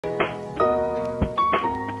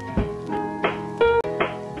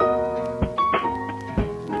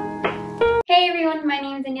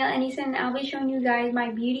Danyel Anyssa, and I'll be showing you guys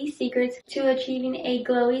my beauty secrets to achieving a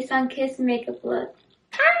glowy sun-kissed makeup look.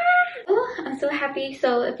 Oh, I'm so happy.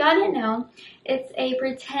 So if y'all didn't know, it's a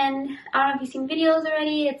pretend, I don't know if you've seen videos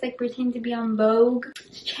already, it's like pretend to be on Vogue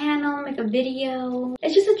channel, make a video.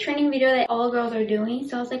 It's just a trending video that all girls are doing,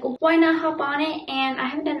 so I was like, well, why not hop on it? And I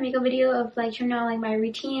haven't done a makeup video of like showing out like my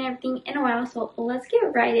routine and everything in a while, so let's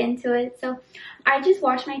get right into it. So I just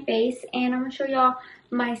washed my face and I'm gonna show y'all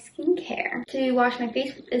my skincare. To wash my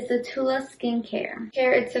face is the Tula skincare.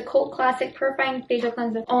 It's a cult classic purifying facial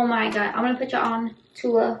cleanser. Oh my god, I'm gonna put y'all on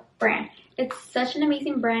Tula brand. It's such an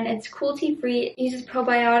amazing brand. It's cruelty free. It uses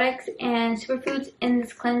probiotics and superfoods in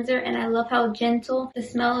this cleanser, and I love how gentle the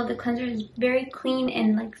smell of the cleanser is. Very clean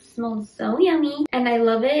and like smells so yummy, and I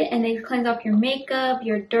love it. And they cleanse off your makeup,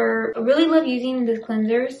 your dirt. I really love using this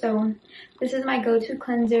cleanser, so this is my go-to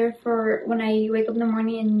cleanser for when I wake up in the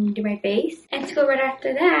morning and do my face. And to go right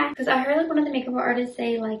after that, because I heard like one of the makeup artists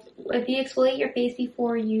say like if you exfoliate your face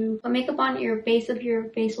before you put makeup on, your base of your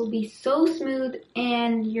face will be so smooth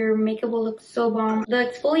and your makeup will look so bomb.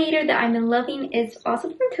 The exfoliator that I've been loving is also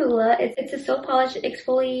from Tula. It's a soap polish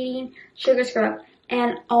exfoliating sugar scrub.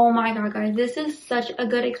 And oh my god guys, this is such a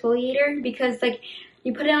good exfoliator because like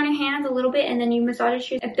you put it on your hands a little bit and then you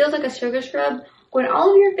massage it. It feels like a sugar scrub going all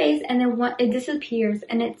over your face, and then it disappears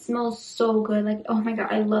and it smells so good. Like, oh my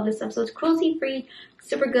god, I love this stuff. So it's cruelty free,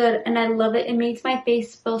 super good, and I love it. It makes my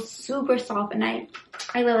face feel super soft, and I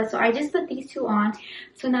love it. So I just put these two on.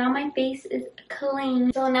 So now my face is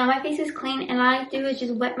clean. And all I do is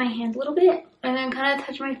just wet my hands a little bit and then kind of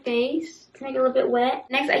touch my face to make it a little bit wet.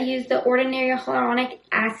 Next, I use the Ordinary Hyaluronic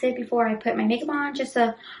Acid before I put my makeup on, just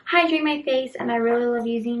to hydrate my face. And I really love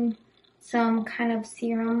using some kind of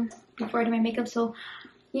serum before I do my makeup. So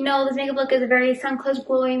you know this makeup look is a very sun-kissed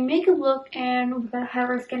glowing makeup look, and we gotta have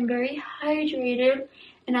our skin very hydrated.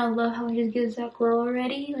 And I love how it just gives that glow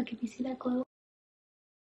already. Like if you see that glow.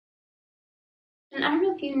 And I don't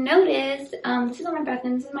know if you noticed, this is not my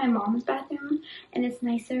bathroom, this is my mom's bathroom, and it's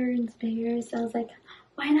nicer and it's bigger, so I was like,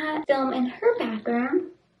 why not film in her bathroom?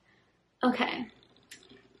 Okay,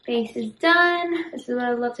 face is done. This is what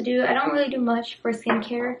I love to do. I don't really do much for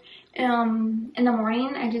skincare in the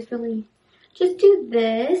morning. I just really just do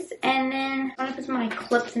this, and then I'm gonna put some of my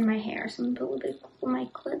clips in my hair. So I'm gonna put a little bit of my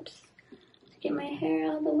clips to get my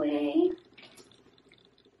hair out of the way.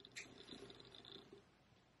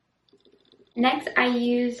 Next, I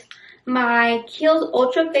use my Kiehl's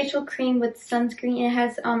Ultra Facial Cream with sunscreen. It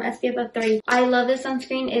has SPF of 30. I love this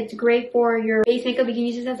sunscreen. It's great for your face makeup. You can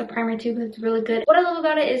use this as a primer too because it's really good. What I love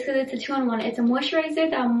about it is because it's a 2-in-1. It's a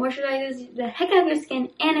moisturizer that moisturizes the heck out of your skin,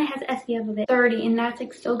 and it has SPF of 30, and that's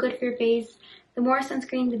like so good for your face. The more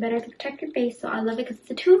sunscreen, the better to protect your face. So I love it because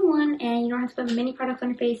it's a 2-in-1 and you don't have to put many products on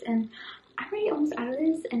your face. And I'm already almost out of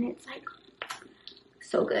this, and it's like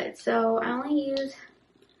so good. So I only use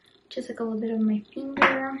just like a little bit of my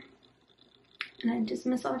finger, and I just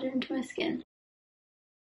massage it into my skin.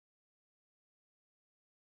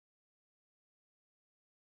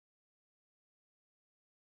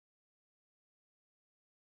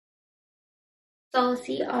 So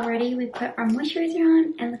see, already we put our moisturizer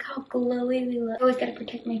on, and look how glowy we look. I always gotta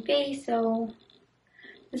protect my face, so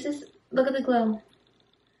this is, look at the glow.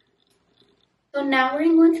 So now we're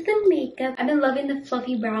going to the makeup. I've been loving the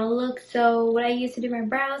fluffy brow look. So what I use to do my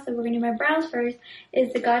brows, so we're gonna do my brows first,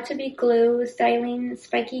 is the Got To Be Glue Styling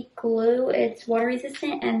Spiky Glue. It's water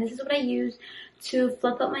resistant, and this is what I use to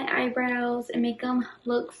fluff up my eyebrows and make them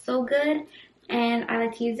look so good. And I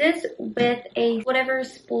like to use this with a whatever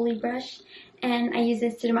spoolie brush, and I use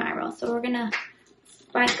this to do my eyebrows. So we're gonna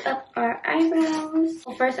spike up our eyebrows.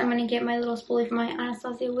 Well, first I'm gonna get my little spoolie from my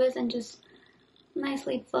Anastasia Wiz and just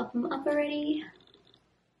nicely fluff them up already.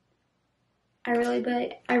 I really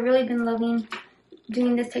been loving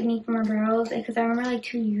doing this technique for my brows because I remember like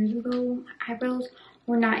 2 years ago my eyebrows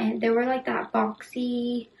were not in. They were like that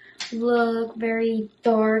boxy look, very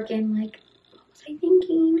dark, and like what was I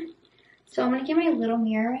thinking? So I'm gonna get my little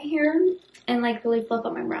mirror right here and like really fluff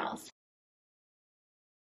up my brows.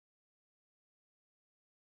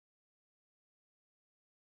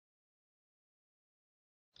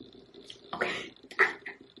 Okay.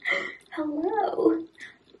 Hello.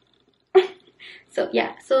 So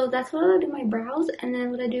yeah, so that's what I do my brows, and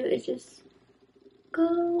then what I do is just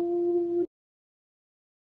go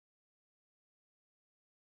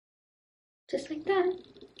just like that,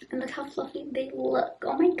 and look how fluffy they look.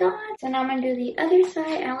 Oh my god. So now I'm gonna do the other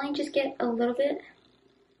side. I only just get a little bit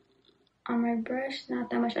on my brush, not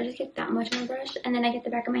that much. I just get that much on my brush, and then I get the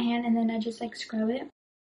back of my hand, and then I just like scrub it.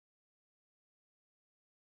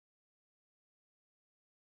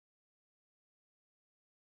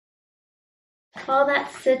 While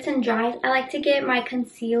that sits and dries, I like to get my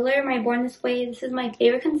concealer, my Born This Way. This is my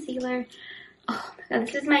favorite concealer. Oh my god,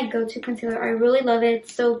 this is my go-to concealer. I really love it.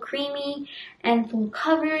 It's so creamy and full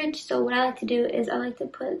coverage. So what I like to do is I like to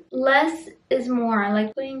put less is more. I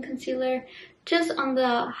like putting concealer just on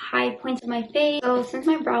the high points of my face. So since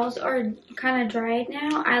my brows are kind of dried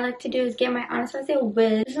now, I like to do is get my Anastasia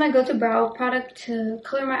Wiz. This is my go-to brow product to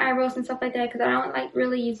color my eyebrows and stuff like that because I don't like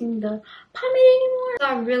really using the pomade anymore. So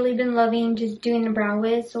I've really been loving just doing the brow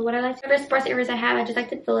wiz. So what I like to, whatever sparse areas I have, I just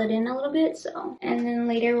like to fill it in a little bit. So, and then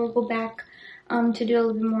later we'll go back to do a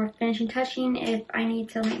little bit more finishing touching if I need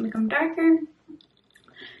to make them darker.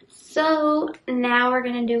 So now we're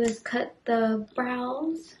gonna do is cut the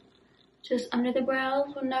brows, just under the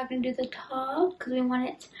brows. We're not gonna do the top because we want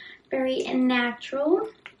it very natural.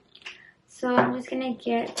 So I'm just gonna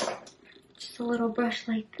get just a little brush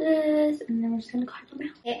like this, and then we're just gonna carve them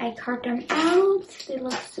out. Okay, I carved them out. They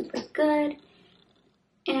look super good,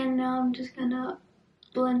 and now I'm just gonna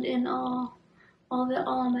blend in all of it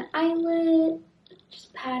all on my eyelid,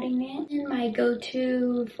 just patting it. And my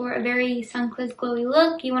go-to for a very sun-kissed glowy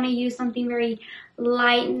look, you want to use something very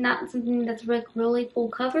light, not something that's like really full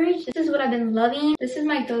coverage. This is what I've been loving. This is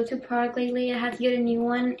my go-to product lately. I had to get a new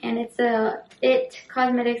one, and it's a It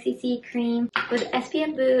Cosmetics CC cream with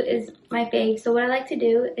SPF Boo is my fave. So what I like to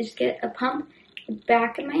do is just get a pump in the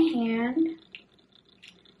back of my hand,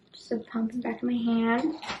 just a pump in the back of my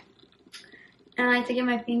hand. And I like to get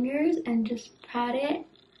my fingers and just pat it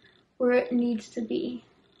where it needs to be.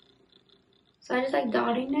 So I just like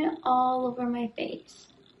dotting it all over my face.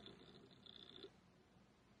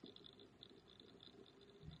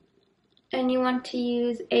 And you want to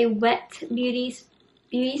use a wet beauty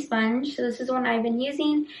sponge. So this is one I've been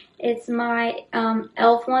using. It's my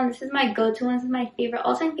e.l.f. one. This is my go-to one. This is my favorite,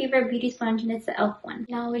 also my favorite beauty sponge, and it's the e.l.f. one.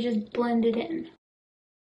 Now we just blend it in.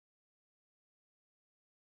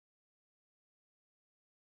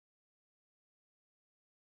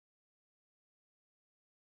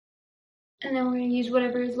 And then we're going to use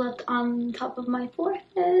whatever is left on top of my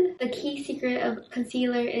forehead. The key secret of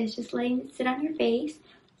concealer is just letting it sit on your face.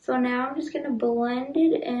 So now I'm just going to blend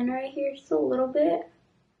it in right here just a little bit.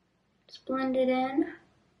 Just blend it in.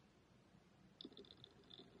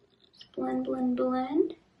 Just blend, blend,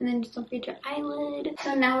 blend. And then just don't forget your eyelid.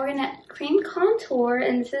 So now we're going to cream contour.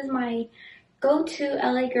 And this is my go-to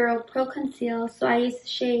LA Girl Pro Conceal. So I use the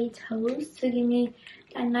shade Toast to give me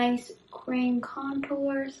a nice cream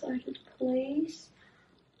contour. So I just place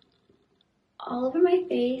all over my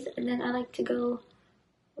face, and then I like to go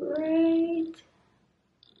right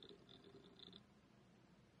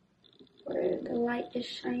where the light is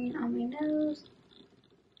shining on my nose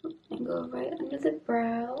and go right under the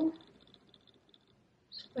brow,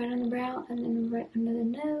 just right on the brow, and then right under the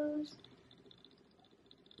nose,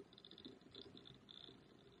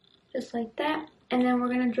 just like that. And then we're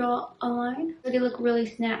going to draw a line. They look really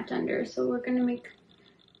snapped under, so we're going to make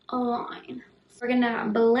a line. So we're going to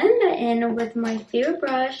blend that in with my favorite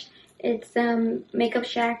brush. It's Makeup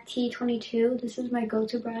Shack T22. This is my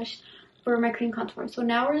go-to brush for my cream contour. So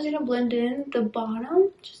now we're just going to blend in the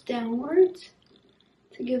bottom, just downwards,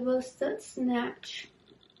 to give us that snatch.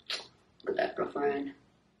 Look at that, girlfriend.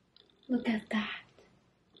 Look at that.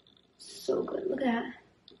 So good. Look at that.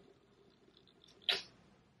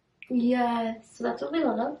 Yes, so that's what we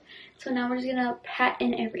love. So now we're just gonna pat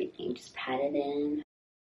in everything. Just pat it in.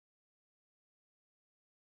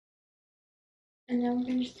 And then we're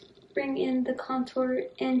gonna just bring in the contour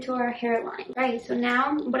into our hairline. Right, so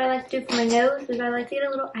now what I like to do for my nose is I like to get a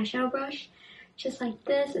little eyeshadow brush, just like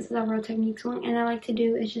this. This is our Real Techniques one. And I like to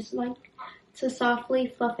do is just like to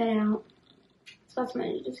softly fluff it out. So that's what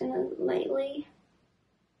I'm just gonna lightly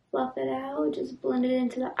fluff it out, just blend it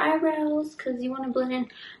into the eyebrows because you want to blend in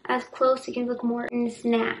as close so you can look more in the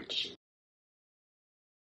snatch.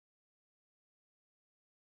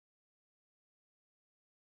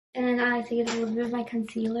 And then I like to get a little bit of my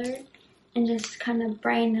concealer and just kind of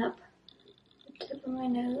brighten up the tip of my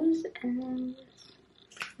nose and then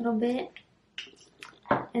a little bit.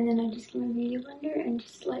 And then I just get my beauty blender and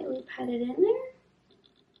just slightly pat it in there.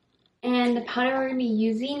 And the powder we're going to be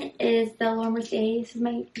using is the Laura Mercier. This is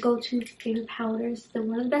my go-to favorite powders. They're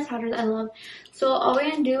one of the best powders I love. So all we're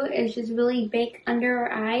going to do is just really bake under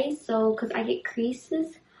our eyes. So, because I get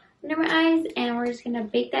creases under my eyes. And we're just going to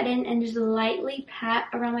bake that in and just lightly pat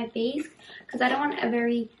around my face. Because I don't want a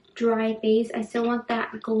very dry face. I still want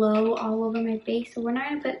that glow all over my face. So we're not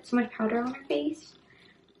going to put so much powder on our face.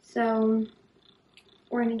 So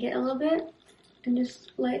we're going to get a little bit and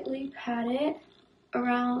just lightly pat it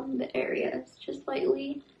around the areas, just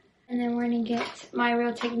lightly. And then we're gonna get my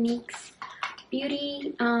Real Techniques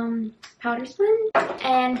beauty powder sponge.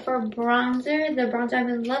 And for bronzer, the bronzer I've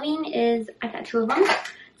been loving is, I got 2 of them.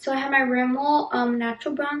 So I have my Rimmel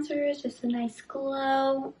natural bronzers, just a nice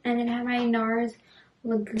glow. And then I have my NARS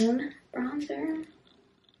Lagoon bronzer.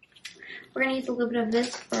 We're gonna use a little bit of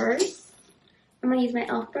this first. I'm gonna use my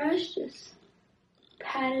e.l.f. brush, just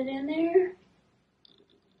pat it in there.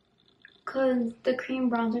 Cause the cream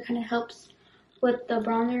bronzer kind of helps with the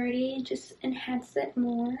bronzer already, just enhance it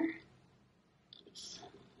more.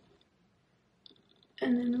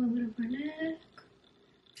 And then a little bit of my neck.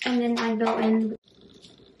 And then I go in.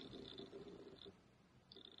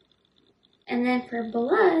 And then for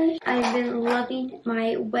blush, I've been loving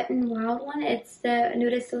my Wet n Wild one. It's the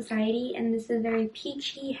Nudist Society, and this is very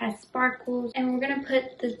peachy, has sparkles. And we're gonna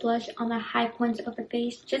put this blush on the high points of the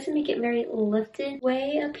face just to make it very lifted.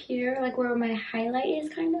 Way up here, like where my highlight is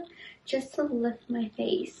kind of, just to lift my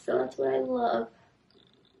face. So that's what I love.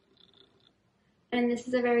 And this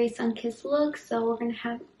is a very sun-kissed look, so we're gonna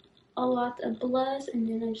have a lot of blush, and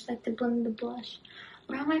then I just like to blend the blush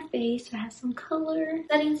around my face to have some color.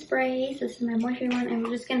 Setting sprays, this is my moisture one, and we're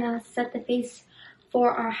just gonna set the face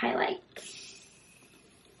for our highlight.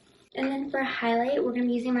 And then for highlight, we're gonna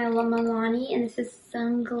be using my La Milani, and this is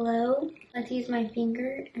Sun Glow. I like to use my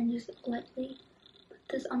finger and just lightly put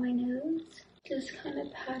this on my nose. Just kind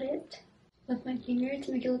of pat it with my finger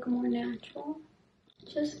to make it look more natural.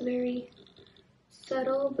 Just very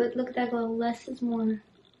subtle, but look at that glow. Less is more.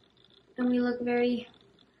 And we look very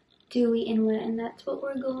dewy and wet, and that's what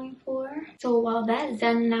we're going for. So while that's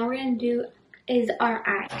done, now we're gonna do is our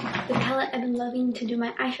eye. The palette I've been loving to do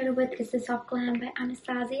my eyeshadow with is the Soft Glam by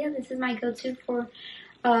Anastasia. This is my go-to for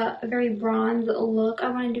a very bronze look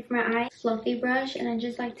I want to do for my eyes. Fluffy brush, and I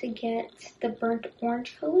just like to get the burnt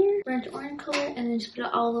orange color, and then just put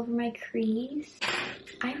it all over my crease.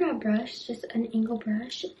 Eyebrow brush, just an angle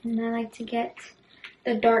brush, and I like to get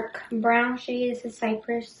the dark brown shade. This is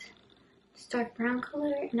Cypress. Dark brown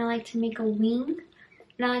color, and I like to make a wing,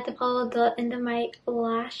 and I like to follow the end of my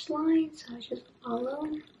lash line, so I just follow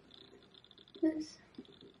this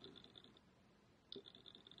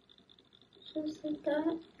just like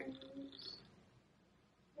that, and just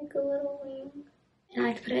make a little wing. And I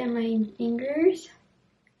like to put it in my fingers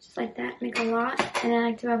just like that, make a lot, and then I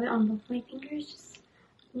like to rub it on both my fingers, just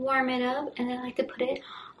warm it up, and then I like to put it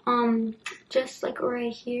just like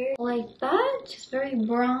right here, like that, just very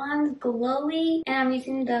bronze, glowy. And I'm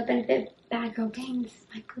using the Benefit Bad Girl Bang. This is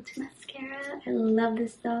my go-to mascara. I love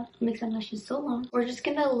this stuff. It makes my lashes so long. We're just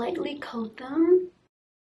gonna lightly coat them.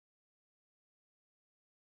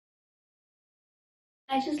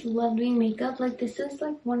 I just love doing makeup. Like, this is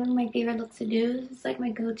like one of my favorite looks to do. This is like my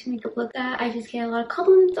go-to makeup look that I just get a lot of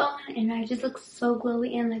compliments on, and I just look so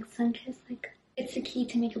glowy and like sun-kissed. Like, it's the key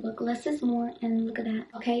to make it look less is more, and look at that.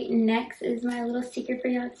 Okay, next is my little secret for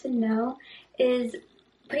y'all to know is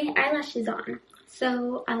putting eyelashes on.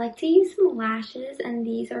 So I like to use some lashes, and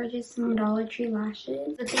these are just some Dollar Tree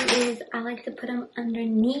lashes. The thing is, I like to put them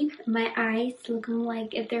underneath my eyes to look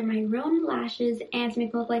like if they're my real lashes, and to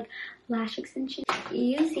make them look like lash extensions.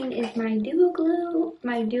 Using is my Duo Glue.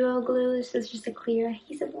 My Duo Glue, this is just a clear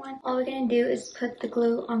adhesive one. All we're gonna do is put the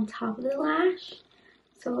glue on top of the lash.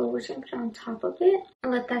 So we're just gonna put it on top of it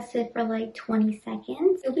and let that sit for like 20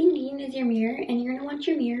 seconds. You'll be needing is your mirror, and you're gonna want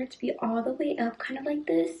your mirror to be all the way up, kind of like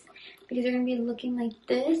this, because you're gonna be looking like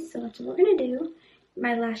this. So that's what we're gonna do.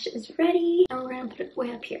 My lash is ready, and we're gonna put it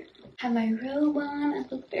way up here. I have my robe on. I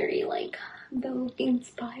look very like Vogue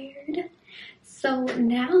inspired. So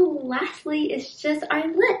now, lastly, it's just our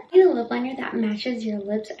lip. I need a lip liner that matches your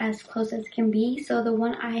lips as close as can be. So the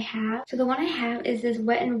one I have is this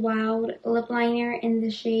Wet n Wild lip liner in the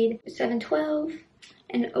shade 712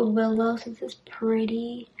 and Willow. So this is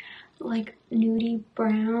pretty like nudie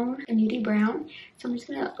brown. So I'm just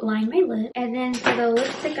gonna line my lip. And then for the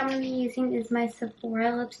lipstick I'm gonna be using is my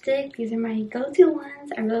Sephora lipstick. These are my go-to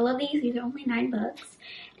ones. I really love these. These are only $9.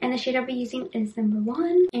 And the shade I'll be using is number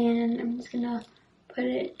 1. And I'm just gonna put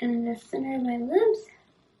it in the center of my lips.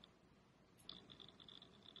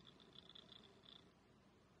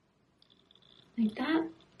 Like that.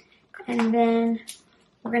 And then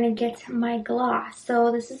we're gonna get my gloss.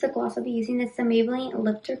 So this is the gloss I'll be using. It's the Maybelline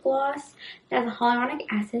Lifter Gloss. It has a hyaluronic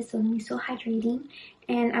acid, so it's gonna be so hydrating.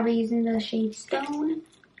 And I'll be using the shade Stone.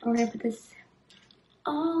 I'm gonna put this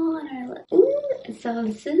all on our lips. Ooh. So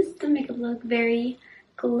this is the makeup look, very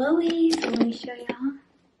glowy. So let me show y'all.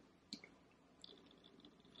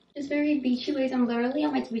 Just very beachy waves. I'm literally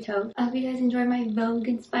on my tippy toes. I hope you guys enjoyed my Vogue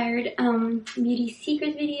inspired beauty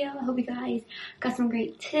secrets video. I hope you guys got some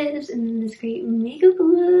great tips and this great makeup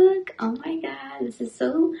look. Oh my god, this is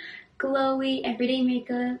so glowy, everyday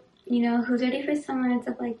makeup. you know, who's ready for summer and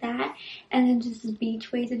stuff like that. And then just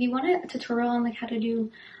beach waves. If you want a tutorial on like how to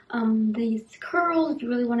do these curls, if you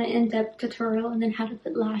really want an in-depth tutorial, and then how to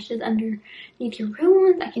put lashes underneath your real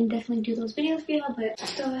ones, I can definitely do those videos for y'all. But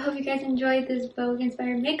so I hope you guys enjoyed this Vogue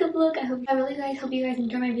inspired makeup look. I really hope you guys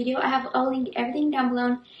enjoy my video. I'll link everything down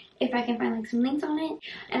below if I can find like some links on it.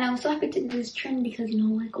 And I was so happy to do this trend because, you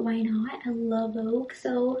know, like, why not? I love Vogue,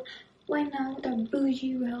 so why not with our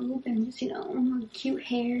bougie robe and just, you know, cute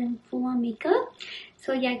hair and full on makeup.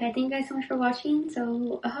 So yeah guys, thank you guys so much for watching.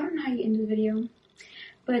 So I don't know how you end the video,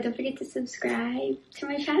 but don't forget to subscribe to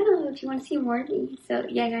my channel if you want to see more of me. So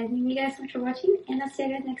yeah guys, thank you guys so much for watching, and I'll see you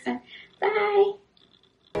guys next time. Bye!